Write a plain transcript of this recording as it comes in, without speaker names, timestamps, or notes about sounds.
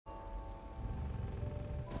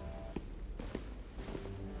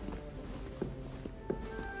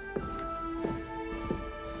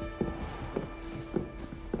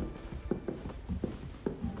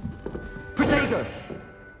go.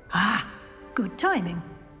 Ah, good timing.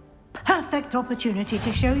 Perfect opportunity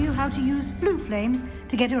to show you how to use flue flames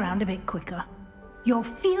to get around a bit quicker. Your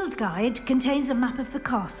field guide contains a map of the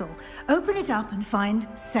castle. Open it up and find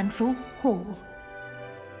Central Hall.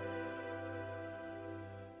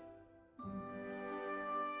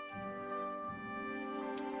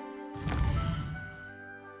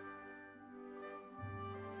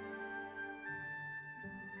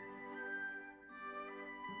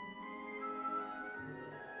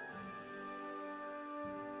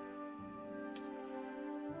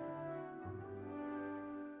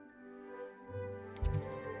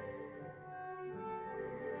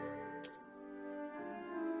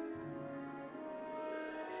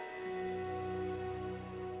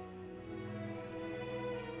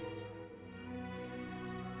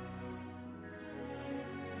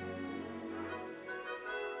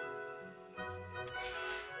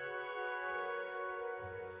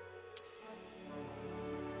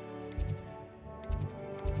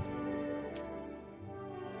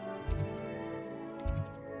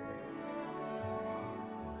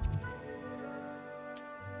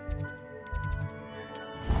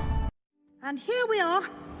 And here we are.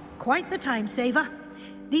 Quite the time saver.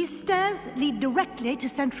 These stairs lead directly to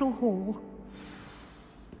Central Hall.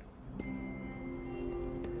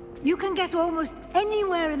 You can get almost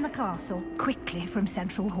anywhere in the castle quickly from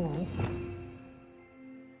Central Hall.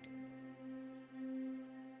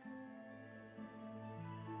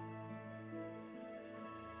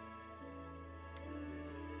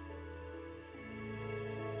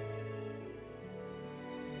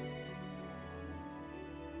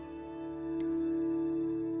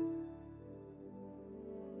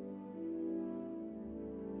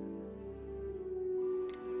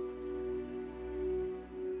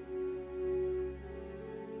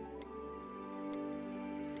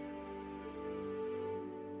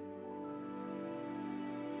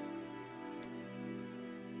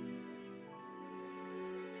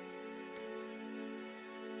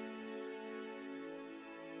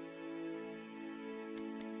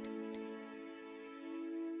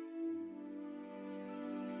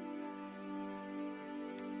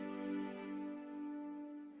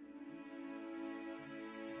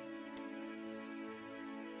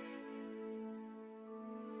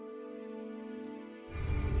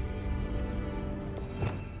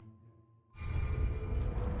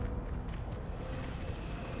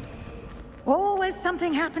 Always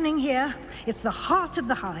something happening here. It's the heart of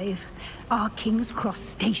the hive. Our King's Cross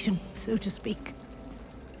station, so to speak.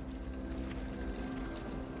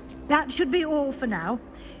 That should be all for now.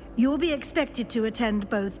 You'll be expected to attend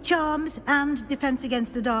both Charms and Defense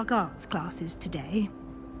Against the Dark Arts classes today.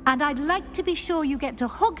 And I'd like to be sure you get to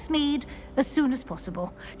Hogsmeade as soon as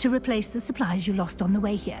possible to replace the supplies you lost on the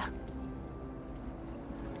way here.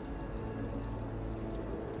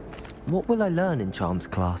 What will I learn in Charms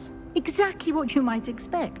class? Exactly what you might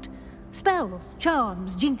expect. Spells,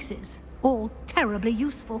 charms, jinxes, all terribly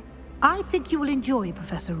useful. I think you will enjoy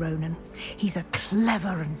Professor Ronan. He's a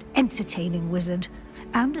clever and entertaining wizard,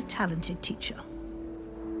 and a talented teacher.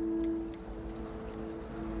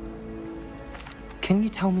 Can you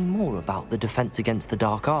tell me more about the Defense Against the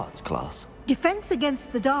Dark Arts class? Defense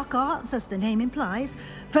Against the Dark Arts, as the name implies,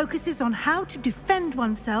 focuses on how to defend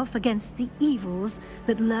oneself against the evils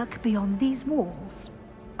that lurk beyond these walls.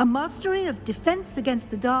 A mastery of Defense Against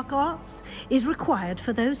the Dark Arts is required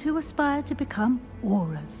for those who aspire to become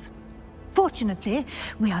Auras. Fortunately,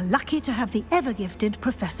 we are lucky to have the ever-gifted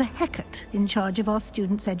Professor Hecat in charge of our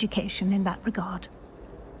students' education in that regard.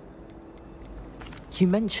 You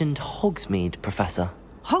mentioned Hogsmeade, Professor.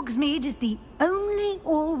 Hogsmeade is the only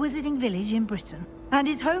all-wizarding village in Britain, and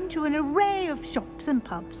is home to an array of shops and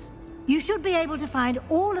pubs. You should be able to find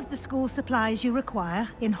all of the school supplies you require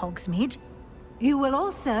in Hogsmeade. You will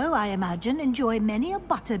also, I imagine, enjoy many a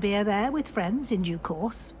butterbeer there with friends in due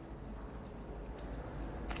course.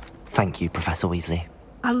 Thank you, Professor Weasley.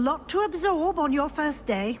 A lot to absorb on your first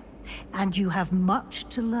day, and you have much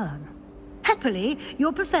to learn. Happily,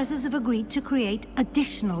 your professors have agreed to create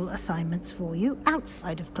additional assignments for you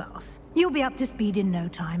outside of class. You'll be up to speed in no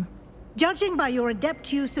time. Judging by your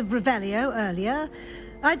adept use of Revelio earlier,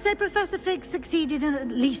 I'd say Professor Fig succeeded in at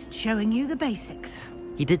least showing you the basics.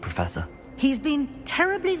 He did, Professor. He's been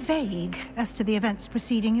terribly vague as to the events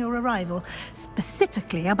preceding your arrival,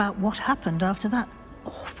 specifically about what happened after that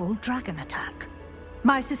awful dragon attack.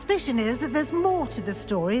 My suspicion is that there's more to the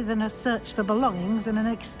story than a search for belongings and an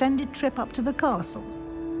extended trip up to the castle.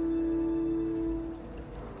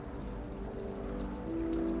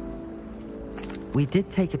 We did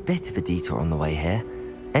take a bit of a detour on the way here.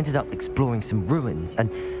 Ended up exploring some ruins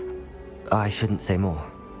and... I shouldn't say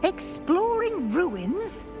more. Exploring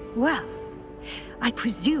ruins? Well, I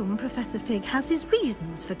presume Professor Fig has his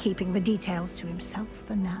reasons for keeping the details to himself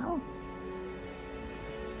for now.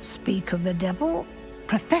 Speak of the devil,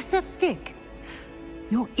 Professor Fig.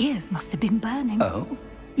 Your ears must have been burning. Oh?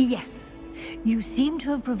 Yes. You seem to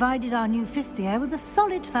have provided our new fifth year with a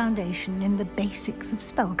solid foundation in the basics of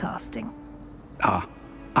spellcasting. Ah,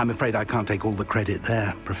 I'm afraid I can't take all the credit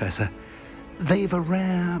there, Professor. They've a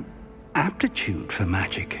rare aptitude for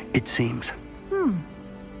magic, it seems.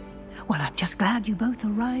 Well, I'm just glad you both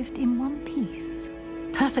arrived in one piece.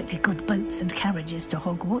 Perfectly good boats and carriages to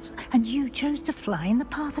Hogwarts, and you chose to fly in the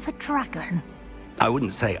path of a dragon. I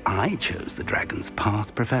wouldn't say I chose the dragon's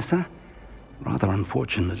path, Professor. Rather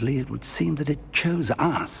unfortunately, it would seem that it chose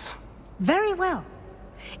us. Very well.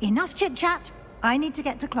 Enough chit-chat. I need to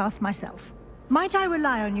get to class myself. Might I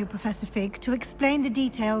rely on you, Professor Fig, to explain the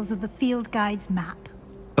details of the field guide's map?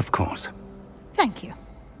 Of course. Thank you.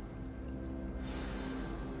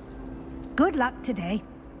 Good luck today.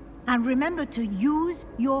 And remember to use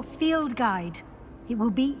your field guide. It will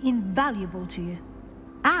be invaluable to you.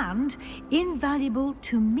 And invaluable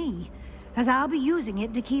to me, as I'll be using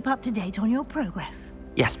it to keep up to date on your progress.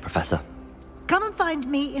 Yes, Professor. Come and find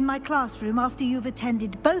me in my classroom after you've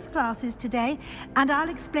attended both classes today, and I'll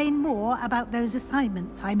explain more about those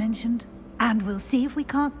assignments I mentioned. And we'll see if we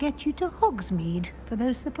can't get you to Hogsmeade for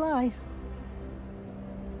those supplies.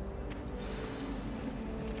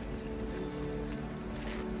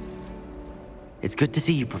 It's good to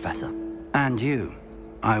see you, Professor. And you.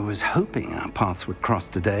 I was hoping our paths would cross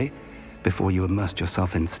today, before you immersed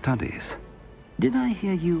yourself in studies. Did I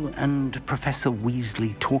hear you and Professor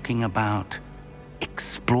Weasley talking about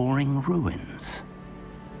exploring ruins?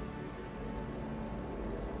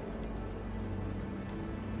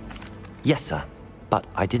 Yes, sir. But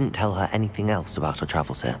I didn't tell her anything else about our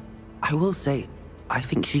travels here. I will say, I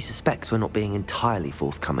think she suspects we're not being entirely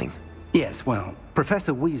forthcoming. Yes, well,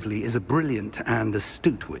 Professor Weasley is a brilliant and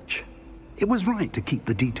astute witch. It was right to keep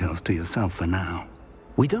the details to yourself for now.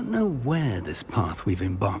 We don't know where this path we've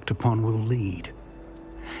embarked upon will lead.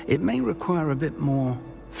 It may require a bit more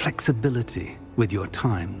flexibility with your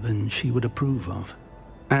time than she would approve of.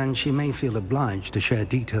 And she may feel obliged to share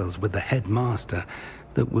details with the headmaster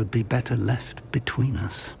that would be better left between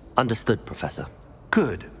us. Understood, Professor.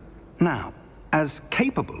 Good. Now, as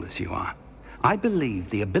capable as you are, I believe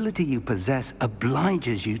the ability you possess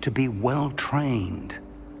obliges you to be well-trained.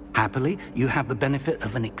 Happily, you have the benefit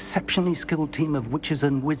of an exceptionally skilled team of witches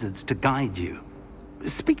and wizards to guide you.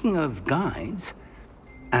 Speaking of guides,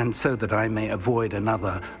 and so that I may avoid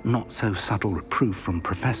another not-so-subtle reproof from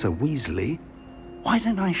Professor Weasley, why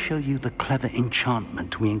don't I show you the clever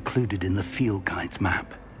enchantment we included in the field guide's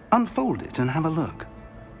map? Unfold it and have a look.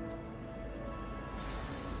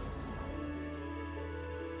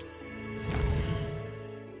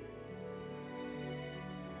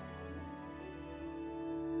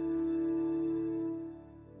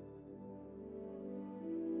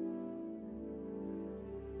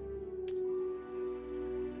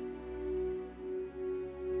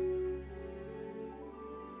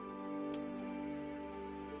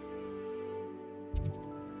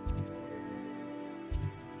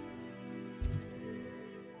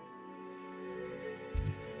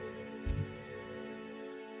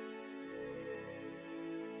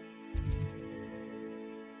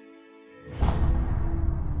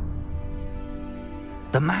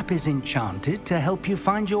 The map is enchanted to help you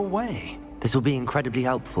find your way. This will be incredibly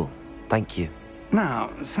helpful. Thank you.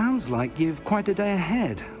 Now, sounds like you've quite a day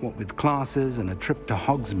ahead, what with classes and a trip to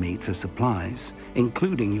Hogsmeade for supplies,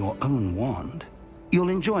 including your own wand. You'll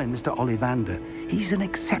enjoy Mr. Ollivander. He's an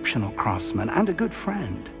exceptional craftsman and a good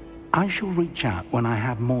friend. I shall reach out when I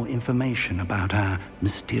have more information about our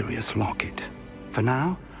mysterious locket. For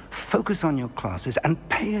now, focus on your classes and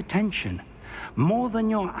pay attention. More than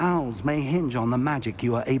your owls may hinge on the magic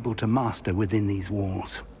you are able to master within these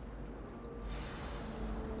walls.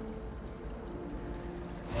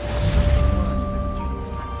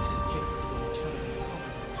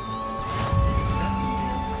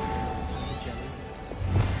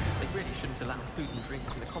 They really shouldn't allow food and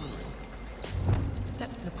drinks in the common room.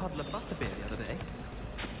 Stepped in a puddle of butterbeer the other day.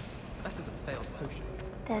 Better than failed potion.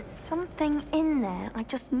 There's something in there. I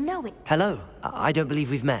just know it. Hello. I don't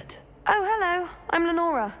believe we've met. Oh, hello. I'm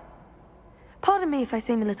Lenora. Pardon me if I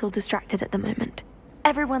seem a little distracted at the moment.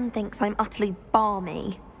 Everyone thinks I'm utterly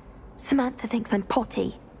balmy. Samantha thinks I'm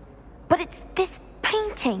potty. But it's this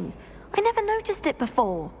painting. I never noticed it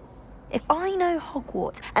before. If I know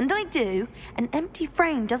Hogwarts, and I do, an empty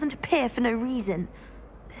frame doesn't appear for no reason.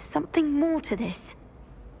 There's something more to this.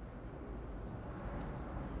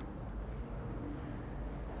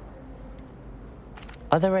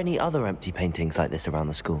 Are there any other empty paintings like this around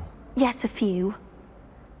the school? Yes, a few.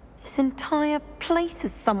 This entire place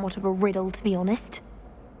is somewhat of a riddle, to be honest.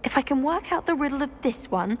 If I can work out the riddle of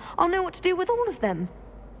this one, I'll know what to do with all of them.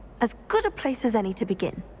 As good a place as any to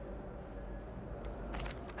begin.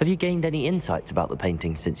 Have you gained any insights about the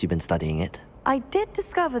painting since you've been studying it? I did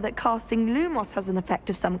discover that casting Lumos has an effect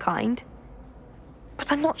of some kind.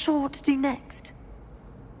 But I'm not sure what to do next.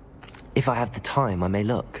 If I have the time, I may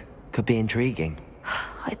look. Could be intriguing.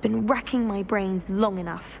 I've been racking my brains long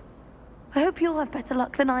enough. I hope you'll have better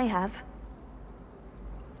luck than I have.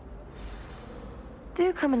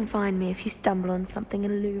 Do come and find me if you stumble on something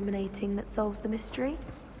illuminating that solves the mystery.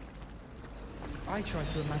 I try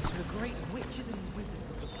to imagine the great witches and wizards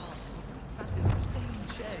of the past sat in the same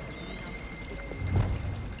chairs as we have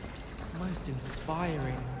today. Most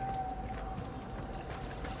inspiring.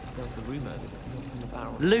 There was a rumor that you're from the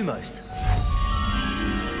barrel. Lumos!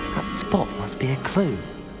 That spot must be a clue.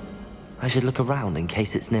 I should look around in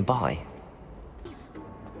case it's nearby.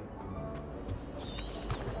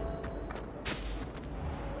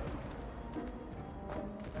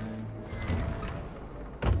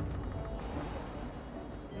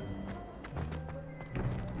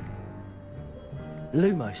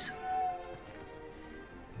 Lumos.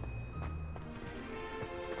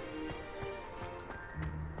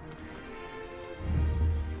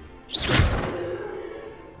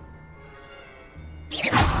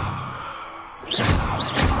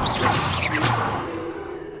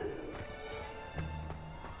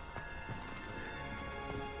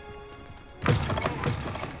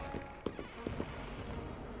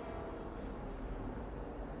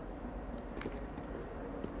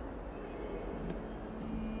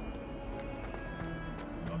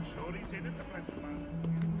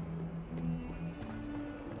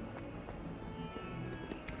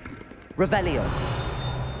 Revelio.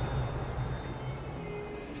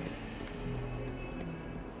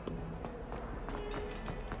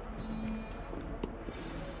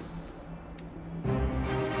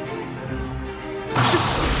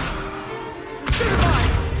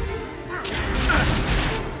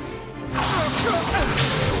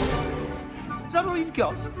 Is that all you've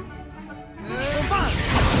got?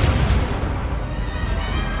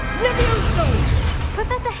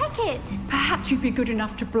 Professor Hecat! Perhaps you'd be good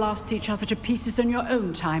enough to blast each other to pieces in your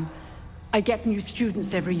own time. I get new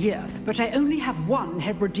students every year, but I only have one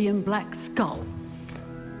Hebridean black skull.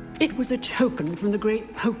 It was a token from the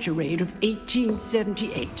Great Poacher Raid of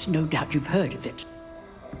 1878. No doubt you've heard of it.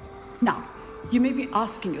 Now, you may be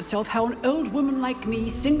asking yourself how an old woman like me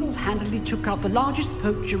single-handedly took out the largest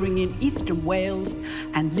poacher ring in eastern Wales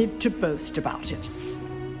and lived to boast about it.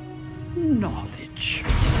 Knowledge.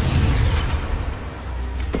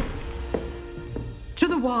 To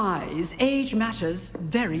the wise, age matters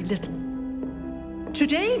very little.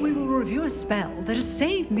 Today we will review a spell that has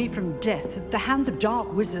saved me from death at the hands of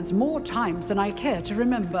dark wizards more times than I care to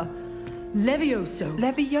remember. Levioso.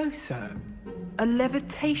 Levioso? A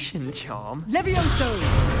levitation charm? Levioso!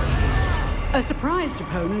 A surprised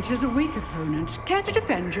opponent is a weak opponent. Care to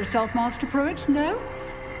defend yourself, Master Pruitt? No?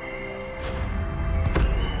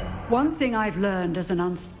 One thing I've learned as an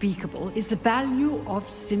unspeakable is the value of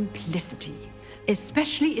simplicity,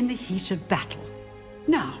 especially in the heat of battle.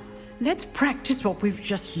 Now, let's practice what we've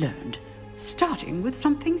just learned, starting with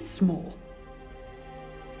something small.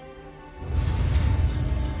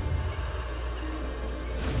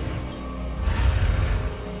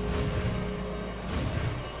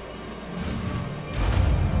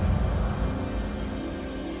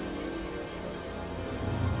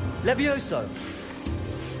 Levioso!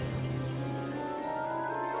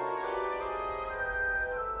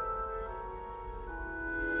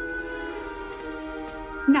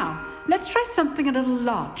 Now, let's try something a little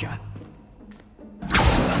larger.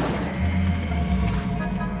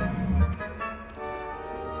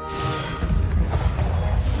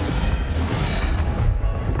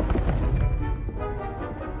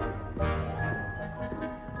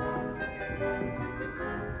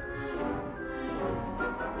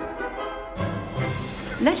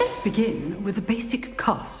 Let us begin with the basic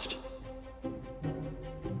cast.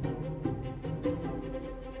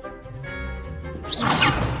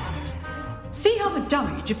 See how the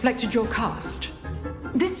dummy deflected your cast?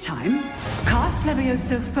 This time, cast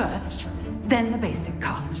Levioso first, then the basic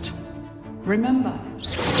cast. Remember, a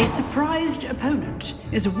surprised opponent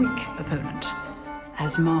is a weak opponent,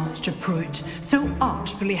 as Master Pruitt so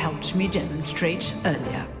artfully helped me demonstrate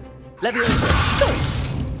earlier. Levioso!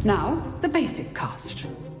 Good. Now, the basic cast.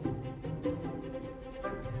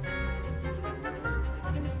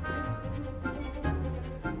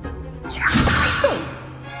 Good.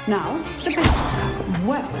 Now, the best.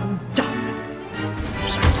 Well done.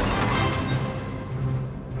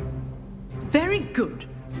 Very good.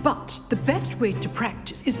 But the best way to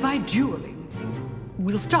practice is by dueling.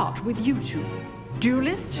 We'll start with you two.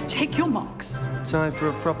 Duelists, take your marks. Time for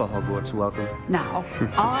a proper Hogwarts welcome. Now,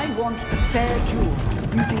 I want a fair duel,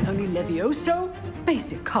 using only Levioso,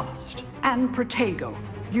 basic cast, and Protego.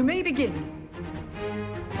 You may begin.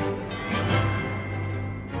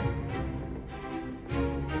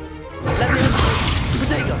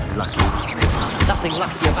 Protego! Lucky. Nothing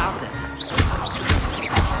lucky about it.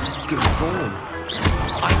 Good form.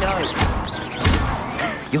 I know.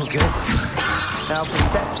 You're good. How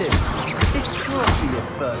perceptive. This can't be your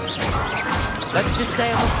first. Let's just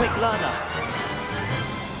say I'm a quick learner.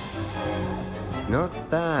 Not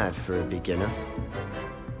bad for a beginner.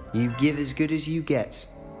 You give as good as you get.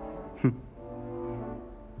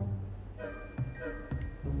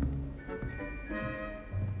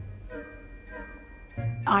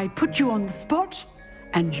 I put you on the spot,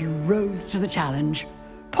 and you rose to the challenge.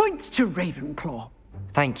 Points to Ravenclaw.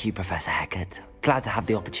 Thank you, Professor Hecat. Glad to have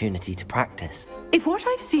the opportunity to practice. If what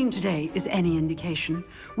I've seen today is any indication,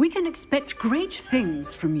 we can expect great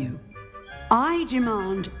things from you. I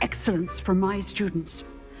demand excellence from my students.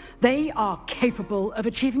 They are capable of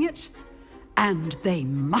achieving it, and they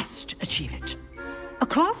must achieve it. A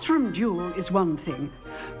classroom duel is one thing,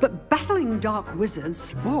 but battling dark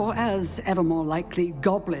wizards, or as ever more likely,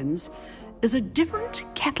 goblins, is a different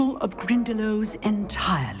kettle of Grindylows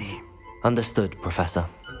entirely. Understood, Professor.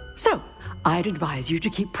 So, I'd advise you to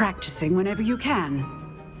keep practicing whenever you can.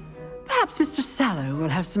 Perhaps Mr. Sallow will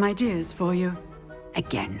have some ideas for you.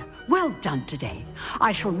 Again, well done today.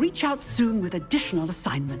 I shall reach out soon with additional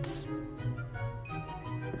assignments.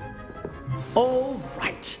 All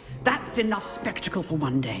right. That's enough spectacle for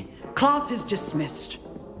one day. Class is dismissed.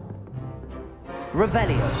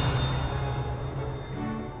 Revelio.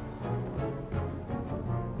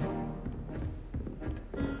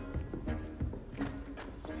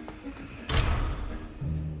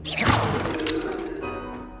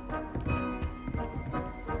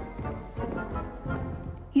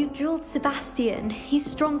 You dueled Sebastian. He's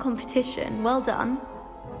strong competition. Well done.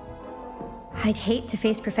 I'd hate to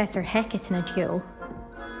face Professor Hecat in a duel.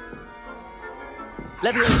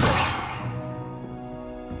 Leviosa.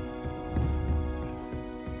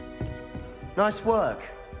 Nice work.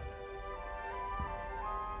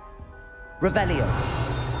 Revelio.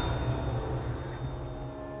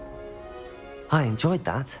 I enjoyed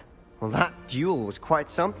that. Well, that duel was quite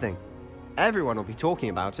something. Everyone will be talking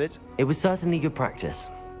about it. It was certainly good practice.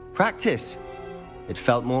 Practice? It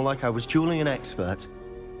felt more like I was dueling an expert.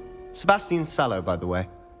 Sebastian Sallow, by the way.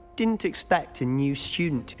 Didn't expect a new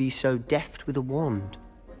student to be so deft with a wand.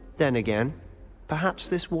 Then again, perhaps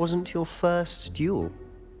this wasn't your first duel.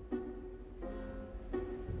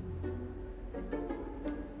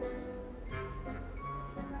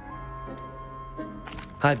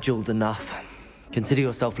 I've dueled enough. Consider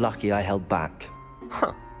yourself lucky I held back.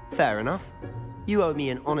 Huh, fair enough. You owe me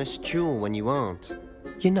an honest duel when you aren't.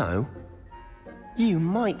 You know, you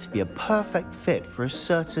might be a perfect fit for a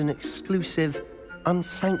certain exclusive,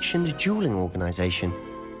 unsanctioned dueling organization.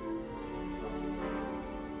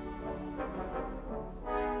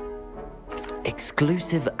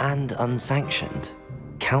 Exclusive and unsanctioned.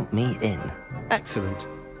 Count me in. Excellent.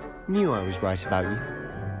 Knew I was right about you.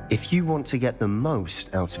 If you want to get the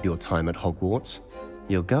most out of your time at Hogwarts,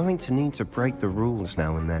 you're going to need to break the rules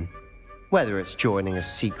now and then. Whether it's joining a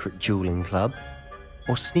secret dueling club,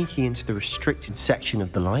 or sneaking into the restricted section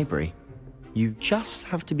of the library, you just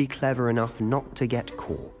have to be clever enough not to get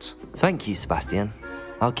caught. Thank you, Sebastian.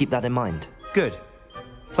 I'll keep that in mind. Good.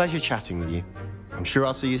 Pleasure chatting with you. I'm sure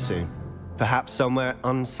I'll see you soon. Perhaps somewhere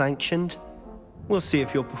unsanctioned? We'll see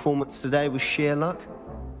if your performance today was sheer luck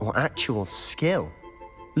or actual skill.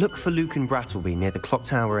 Look for Luke and Brattleby near the clock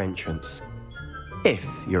tower entrance, if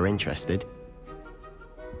you're interested.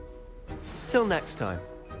 Till next time.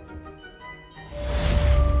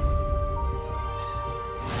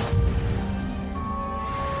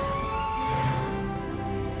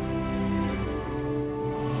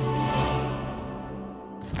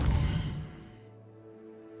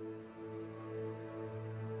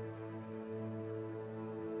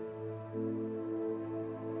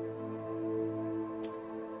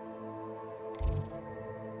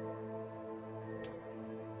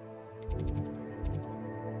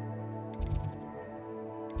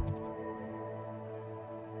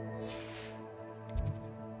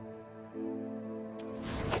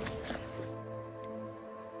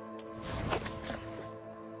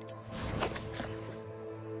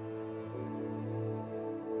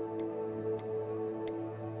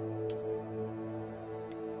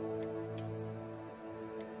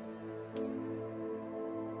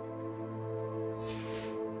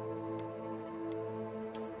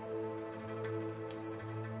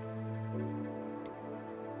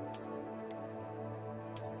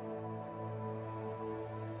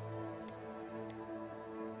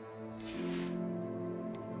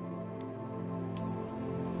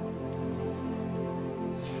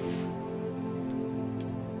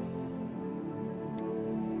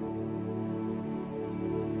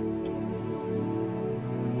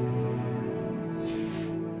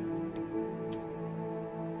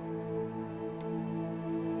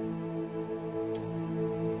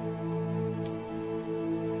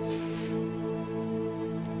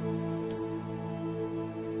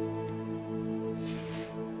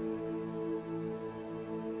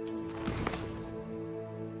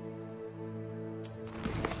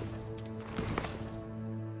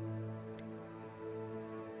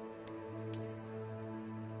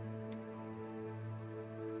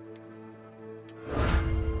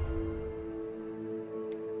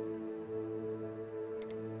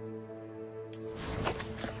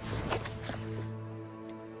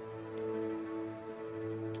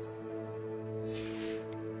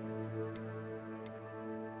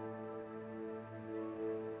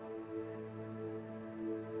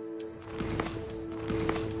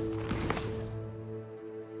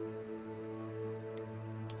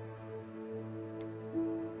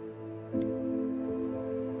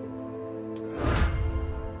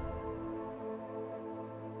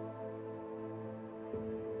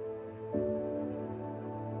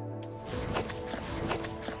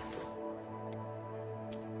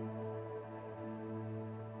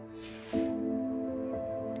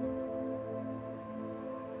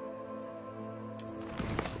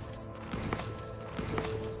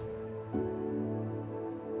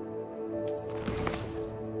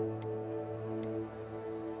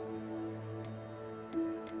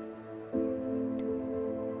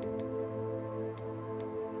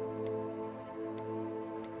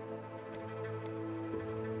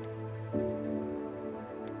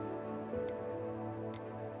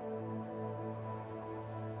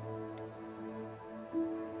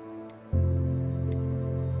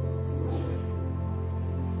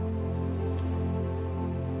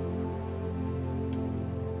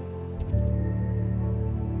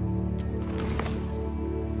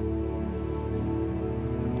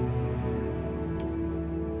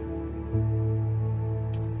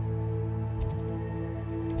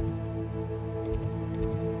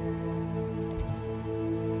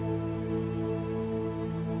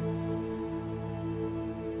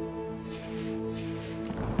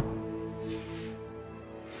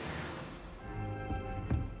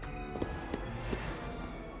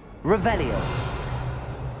 Revelio.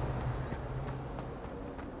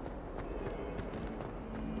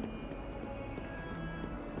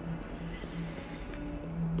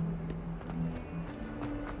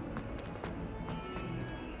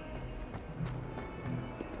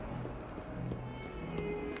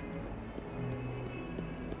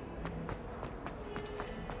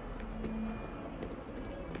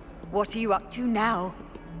 What are you up to now?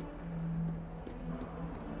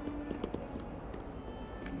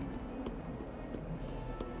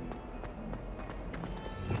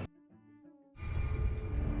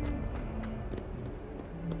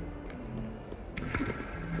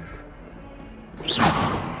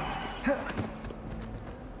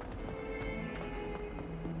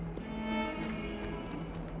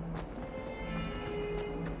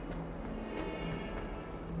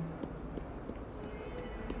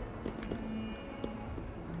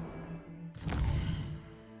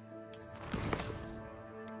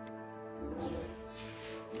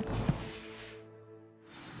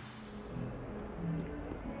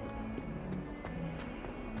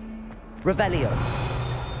 Revelio.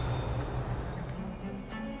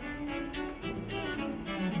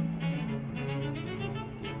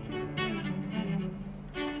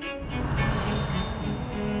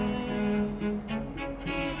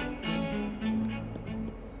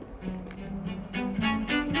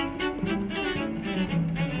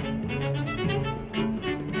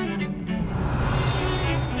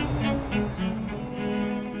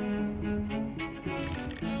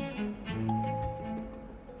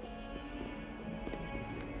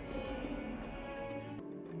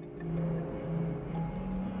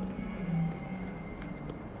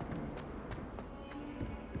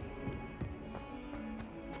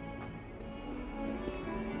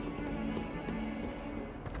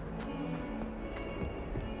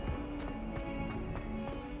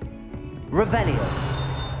 Revelio.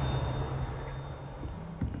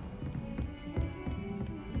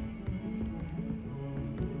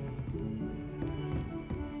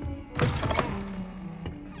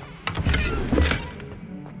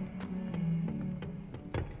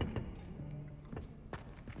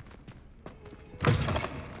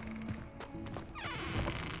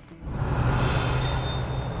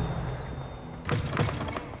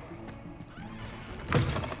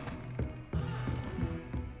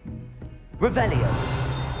 Revelio.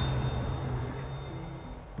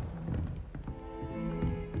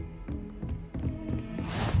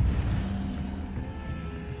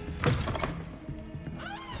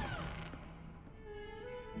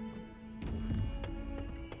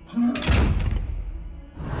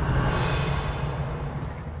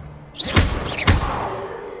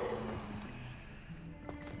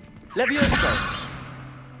 Levioso.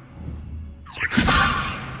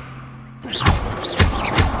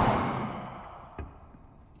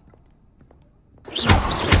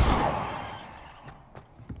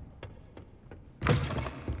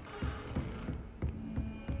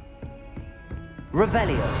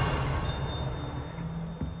 Revelio.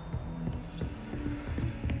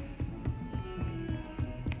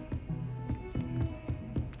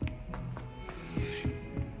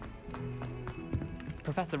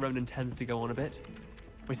 Professor Ronan tends to go on a bit.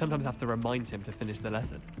 We sometimes have to remind him to finish the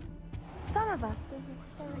lesson. Some of us don't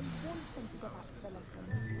necessarily want them to get back to the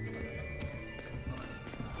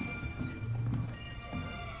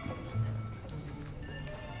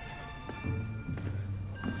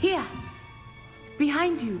lesson. Here!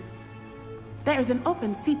 Behind you! There is an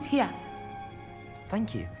open seat here.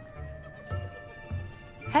 Thank you.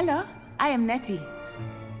 Hello, I am Nettie.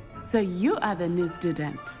 So you are the new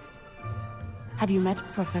student. Have you met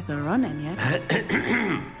Professor Ronan yet?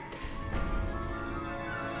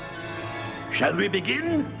 Shall we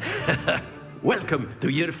begin? Welcome to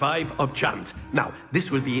Year 5 of Charms. Now, this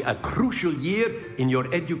will be a crucial year in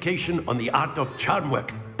your education on the art of charm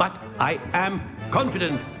work. But I am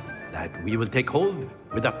confident that we will take hold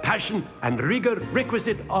with the passion and rigor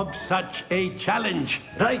requisite of such a challenge.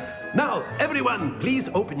 Right, now, everyone, please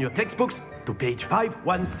open your textbooks to page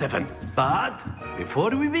 517. But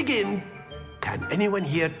before we begin, can anyone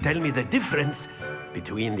here tell me the difference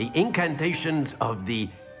between the incantations of the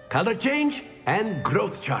color change and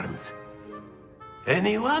growth charms?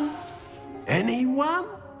 Anyone? Anyone?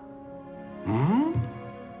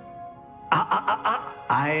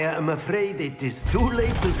 I am afraid it is too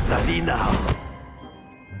late to study now.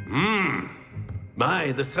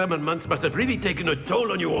 My, the summer months must have really taken a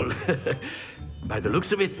toll on you all. By the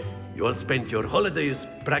looks of it, you all spent your holidays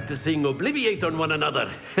practicing Obliviate on one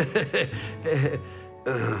another.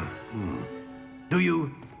 Do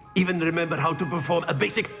you even remember how to perform a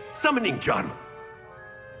basic summoning charm?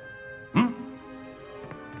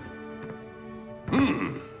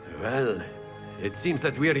 It seems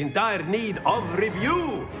that we are in dire need of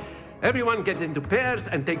review. Everyone get into pairs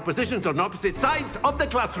and take positions on opposite sides of the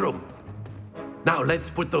classroom. Now let's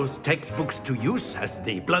put those textbooks to use as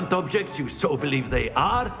the blunt objects you so believe they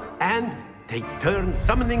are, and take turns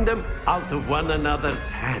summoning them out of one another's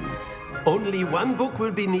hands. Only one book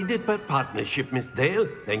will be needed per partnership, Miss Dale.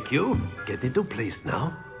 Thank you. Get into place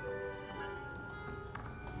now.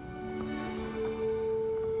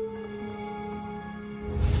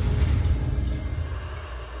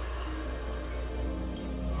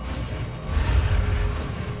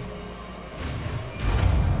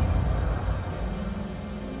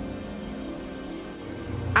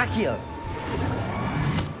 Accio!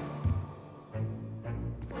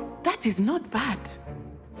 That is not bad.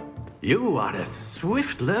 You are a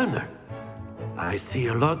swift learner. I see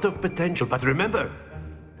a lot of potential, but remember,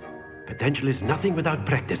 potential is nothing without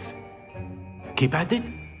practice. Keep at it.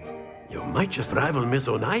 You might just rival Miss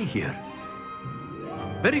Onai here.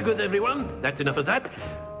 Very good, everyone. That's enough of that.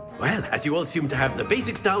 Well, as you all seem to have the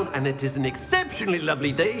basics down, and it is an exceptionally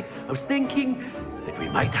lovely day, I was thinking that we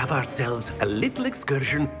might have ourselves a little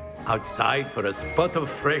excursion outside for a spot of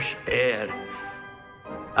fresh air.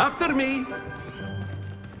 After me.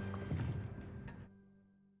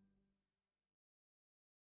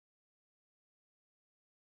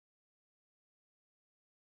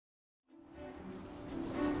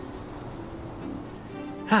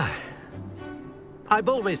 I've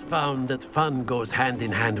always found that fun goes hand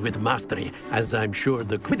in hand with mastery, as I'm sure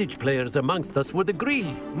the Quidditch players amongst us would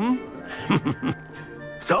agree.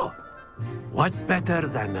 So, what better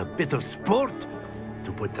than a bit of sport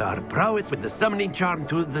to put our prowess with the summoning charm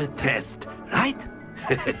to the test, right?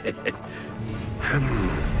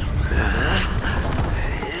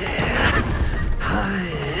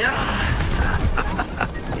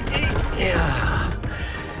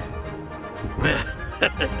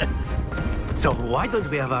 So why don't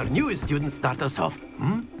we have our newest student start us off?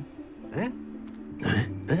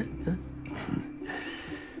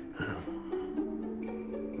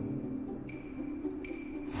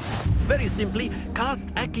 Very simply, cast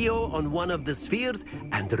Accio on one of the spheres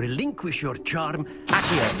and relinquish your charm at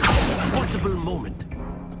the possible moment.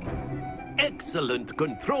 Excellent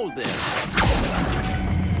control there.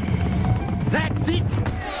 That's it.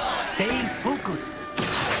 Stay focused.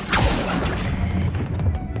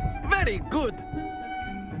 Very good.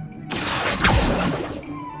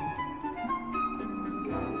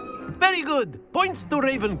 Very good. Points to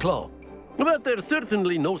Ravenclaw. But there's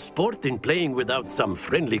certainly no sport in playing without some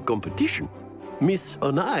friendly competition. Miss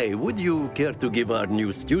Onai, would you care to give our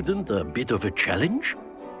new student a bit of a challenge?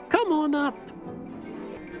 Come on up.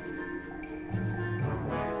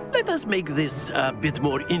 Let us make this a bit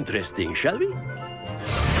more interesting, shall we?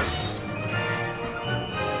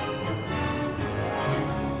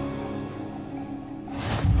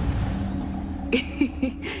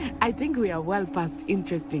 I think we are well past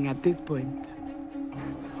interesting at this point.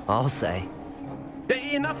 I'll say.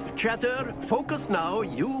 Enough chatter. Focus now.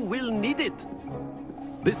 You will need it.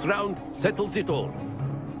 This round settles it all.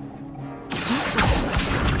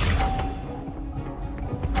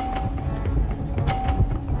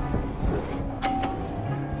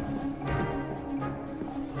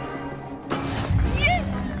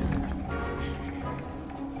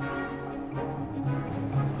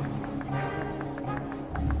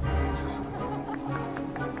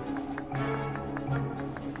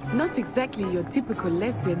 Not exactly your typical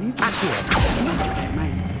lesson, is it? Not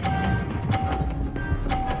mind.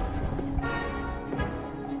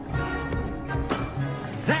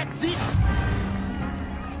 That's it!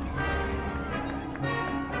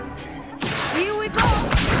 Here we go!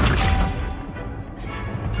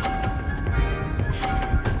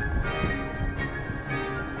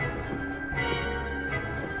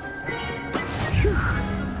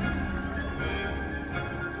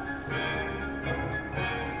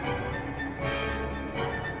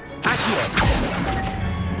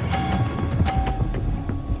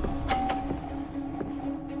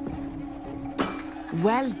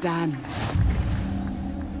 Well done.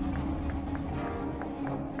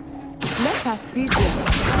 Let us see this.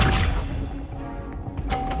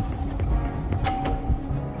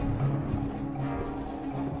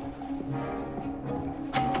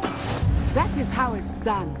 That is how it's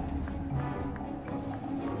done.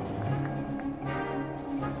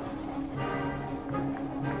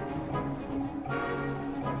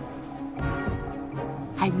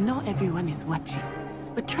 I know everyone is watching,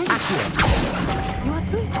 but try to you are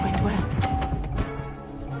doing quite well.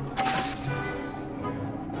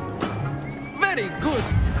 Very good.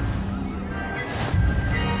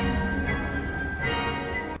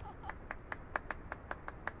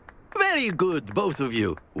 Very good, both of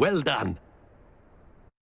you. Well done.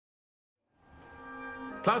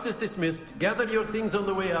 Class is dismissed. Gather your things on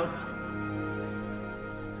the way out.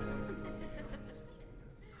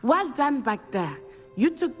 Well done back there.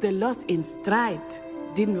 You took the loss in stride.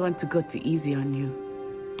 Didn't want to go too easy on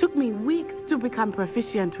you. Took me weeks to become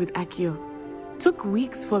proficient with Accio. Took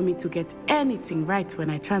weeks for me to get anything right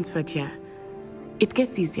when I transferred here. It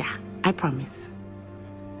gets easier, I promise.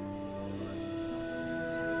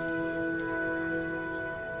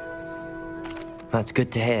 That's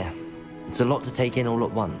good to hear. It's a lot to take in all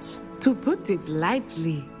at once. To put it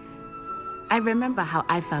lightly, I remember how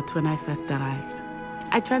I felt when I first arrived.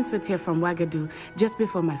 I transferred here from Ouagadougou just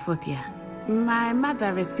before my 4th year. My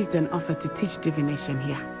mother received an offer to teach divination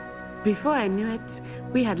here. Before I knew it,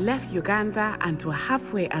 we had left Uganda and were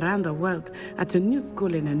halfway around the world at a new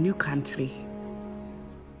school in a new country.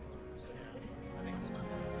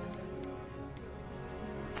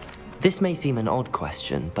 This may seem an odd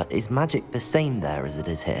question, but is magic the same there as it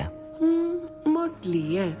is here? Mostly,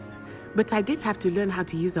 yes. But I did have to learn how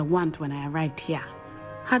to use a wand when I arrived here.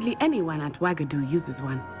 Hardly anyone at Ouagadougou uses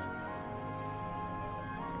one.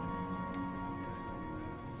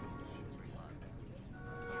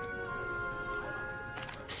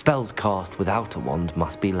 Spells cast without a wand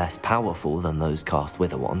must be less powerful than those cast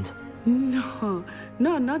with a wand. No,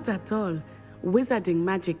 not at all. Wizarding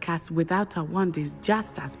magic cast without a wand is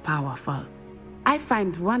just as powerful. I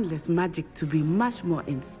find wandless magic to be much more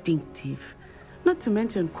instinctive. Not to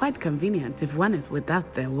mention quite convenient if one is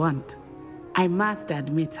without their wand. I must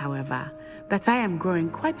admit, however, that I am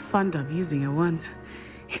growing quite fond of using a wand.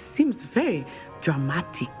 It seems very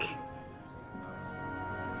dramatic.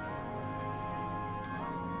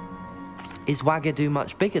 Is Ouagadougou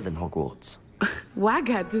much bigger than Hogwarts?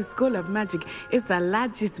 Ouagadougou School of Magic is the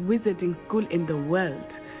largest wizarding school in the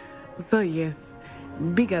world. So yes,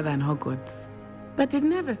 bigger than Hogwarts. But it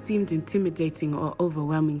never seemed intimidating or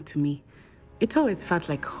overwhelming to me. It always felt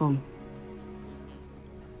like home.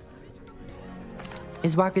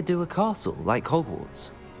 Is Ouagadougou a castle, like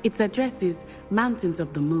Hogwarts? Its address is Mountains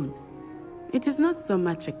of the Moon. It is not so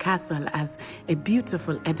much a castle as a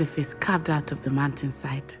beautiful edifice carved out of the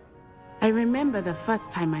mountainside. I remember the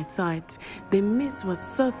first time I saw it, the mist was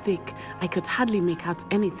so thick I could hardly make out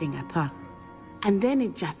anything at all. And then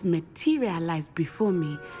it just materialized before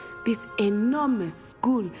me, this enormous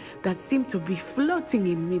school that seemed to be floating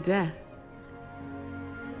in midair.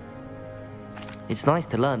 It's nice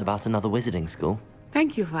to learn about another wizarding school.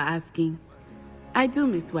 Thank you for asking. I do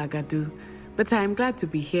miss Ouagadougou, but I am glad to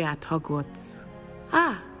be here at Hogwarts.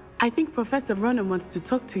 Ah, I think Professor Ronan wants to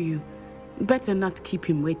talk to you. Better not keep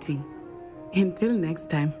him waiting. Until next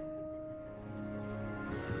time.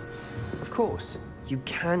 Of course, you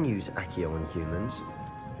can use Accio on humans,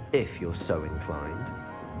 if you're so inclined.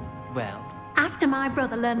 Well, after my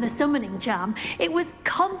brother learned the summoning charm, it was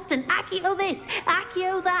constant Accio this,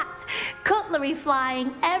 Accio that, cutlery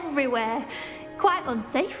flying everywhere. Quite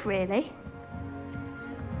unsafe, really.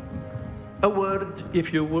 A word,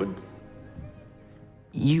 if you would.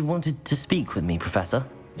 You wanted to speak with me, Professor?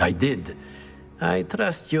 I did. I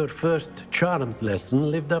trust your first charms lesson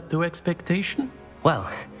lived up to expectation?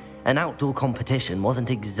 Well, an outdoor competition wasn't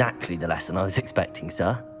exactly the lesson I was expecting,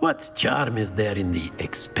 sir. What charm is there in the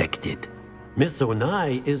expected? Miss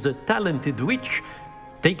Onai is a talented witch.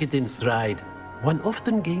 Take it in stride. One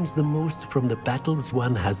often gains the most from the battles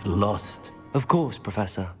one has lost. Of course,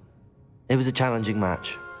 Professor. It was a challenging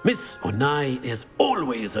match. Miss Onai is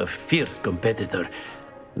always a fierce competitor,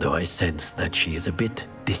 though I sense that she is a bit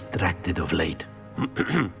distracted of late.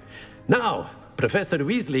 Now, Professor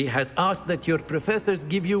Weasley has asked that your professors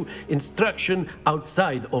give you instruction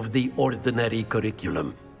outside of the ordinary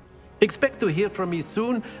curriculum. Expect to hear from me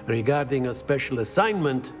soon regarding a special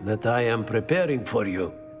assignment that I am preparing for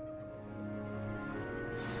you.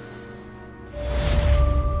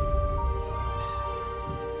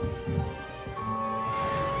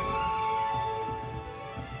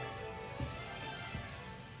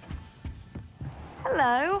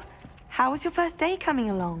 Hello. How was your first day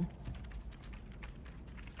coming along?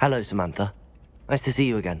 Hello, Samantha. Nice to see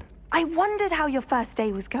you again. I wondered how your first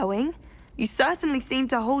day was going. You certainly seem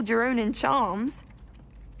to hold your own in charms.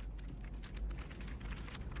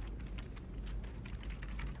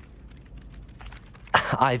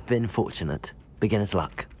 I've been fortunate. Beginner's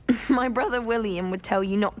luck. My brother William would tell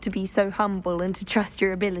you not to be so humble and to trust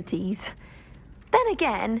your abilities. Then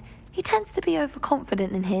again, he tends to be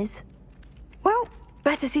overconfident in his. Well,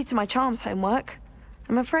 better see to my charms homework.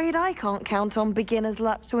 I'm afraid I can't count on beginner's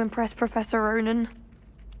luck to impress Professor Ronan.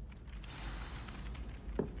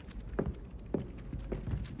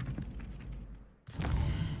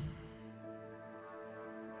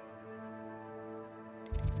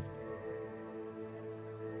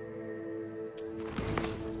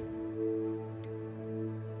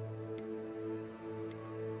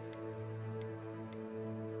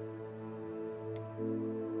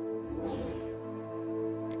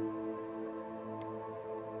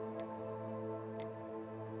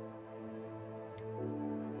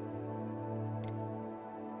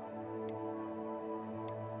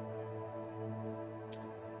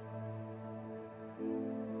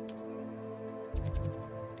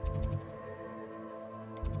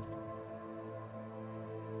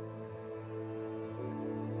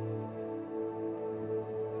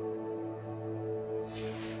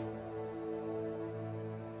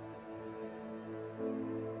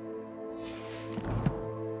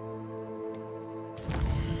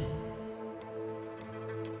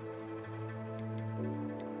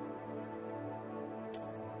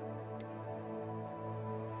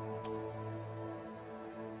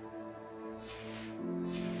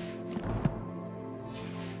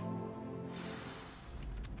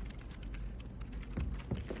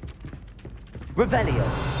 Revelio.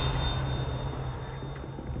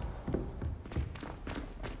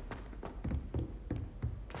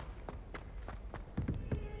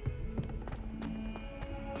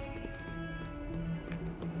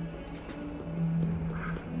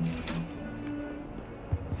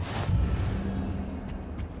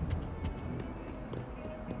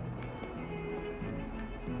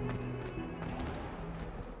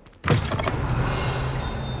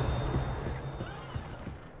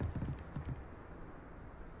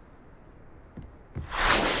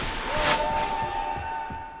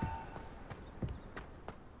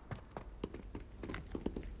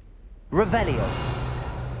 Revelio.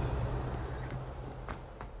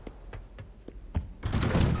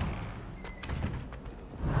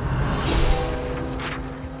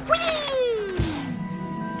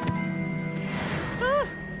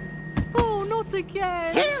 Oh, not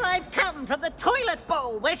again! Here I've come from the toilet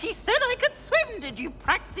bowl where she said I could swim, did you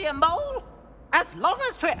praxia mole? As long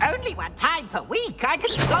as 'twere only one time per week, I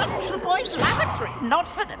could plunge the boy's lavatory, not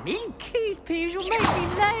for the meek. These peas, you'll make me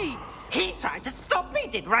late. He tried to stop me,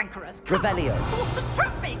 did rancorous Revelio. Sought to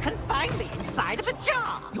trap me, confine me inside of a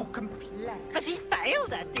jar. You're complete. But he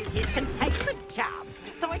failed, as did his containment charms,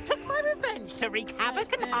 so I took my revenge to wreak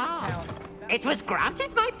havoc and harm. It was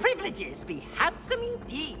granted my privileges be handsome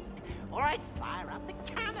indeed, or I'd fire up the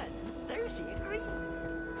cannon, and so she agreed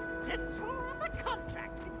to draw up a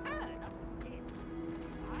contract with her.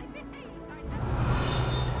 I behaved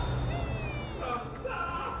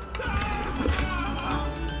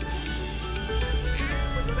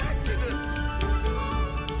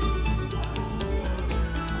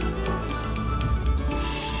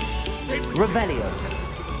Revelio.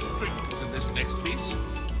 Strings in this next piece.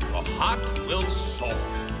 Your heart will soar.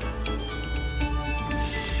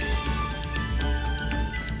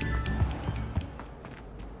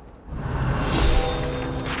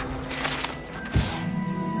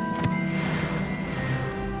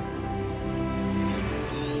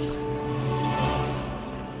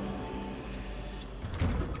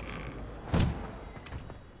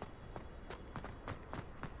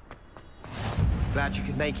 Glad you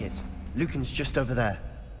could make it. Lucan's just over there.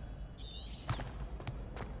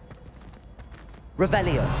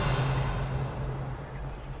 Revelio.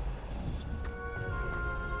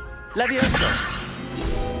 Leviosa.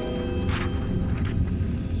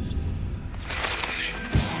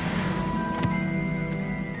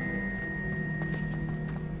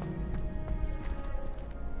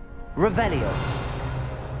 Revelio.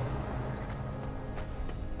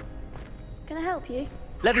 Can I help you?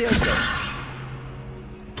 Leviosa.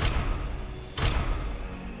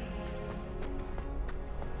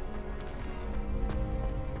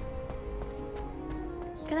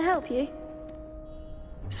 Can I help you?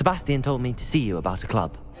 Sebastian told me to see you about a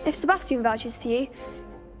club. If Sebastian vouches for you,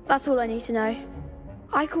 that's all I need to know.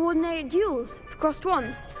 I coordinate duels for crossed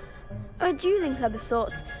wands. A dueling club of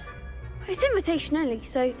sorts. It's invitation only,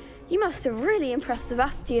 so you must have really impressed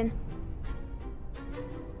Sebastian.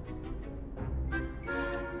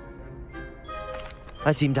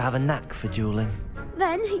 I seem to have a knack for dueling.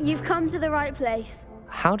 Then you've come to the right place.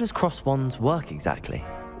 How does cross wands work exactly?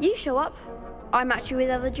 You show up, I match you with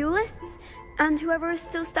other duelists, and whoever is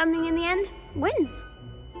still standing in the end wins.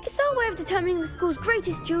 It's our way of determining the school's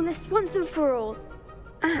greatest duelist once and for all.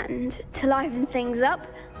 And to liven things up,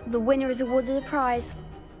 the winner is awarded a prize.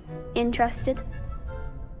 Interested?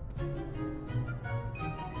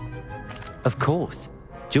 Of course.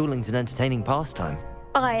 Dueling's an entertaining pastime.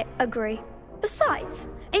 I agree. Besides,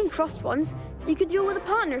 in crossed ones, you could duel with a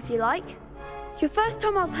partner if you like. Your first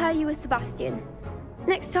time I'll pair you with Sebastian.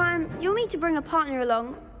 Next time, you'll need to bring a partner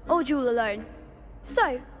along, or duel alone.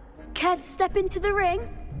 So, care to step into the ring?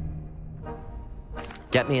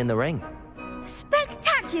 Get me in the ring.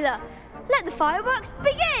 Spectacular! Let the fireworks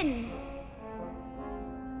begin!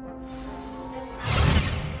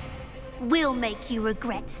 We'll make you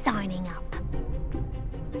regret signing up.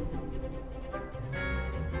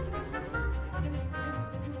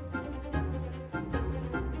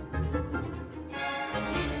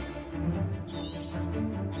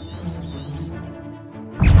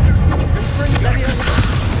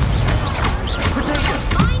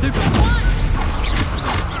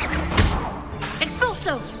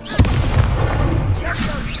 Expulso!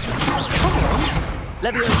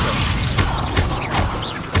 Leviosa.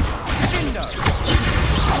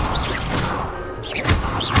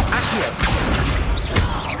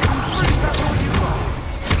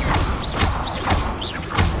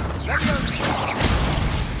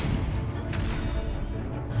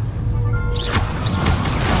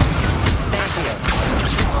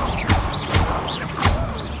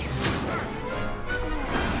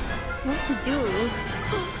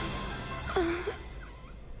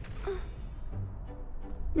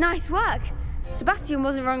 Nice work. Sebastian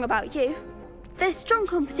wasn't wrong about you. There's strong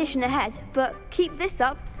competition ahead, but keep this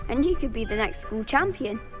up and you could be the next school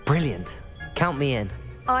champion. Brilliant. Count me in.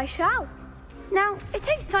 I shall. Now, it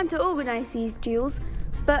takes time to organise these duels,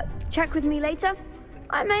 but check with me later.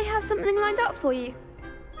 I may have something lined up for you.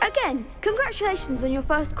 Again, congratulations on your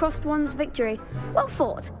first Crossed Wands victory. Well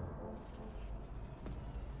fought.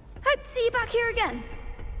 Hope to see you back here again.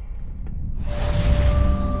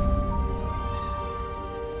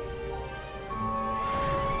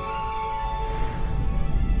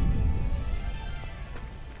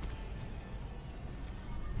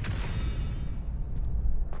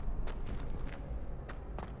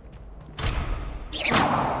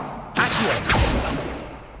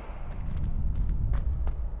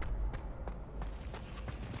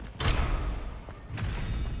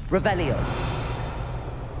 Revelio.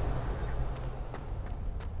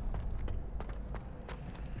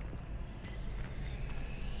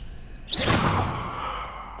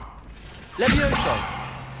 Levioso.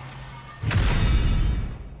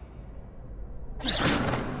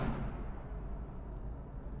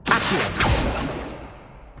 Accio.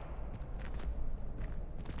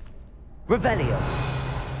 Revelio.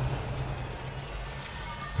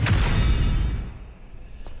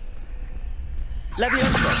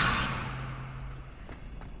 Levioso.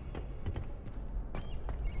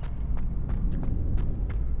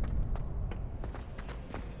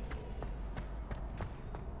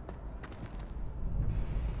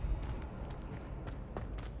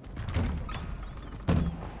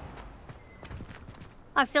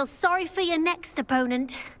 I feel sorry for your next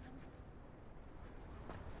opponent.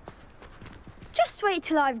 Just wait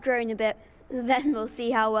till I've grown a bit, then we'll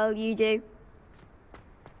see how well you do.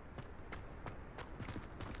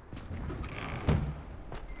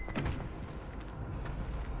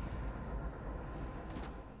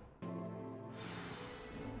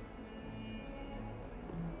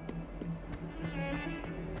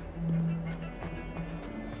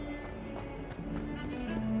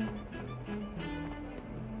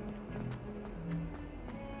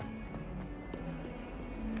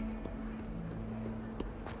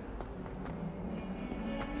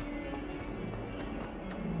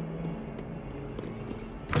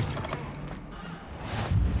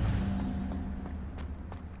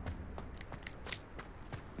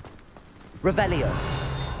 Revelio.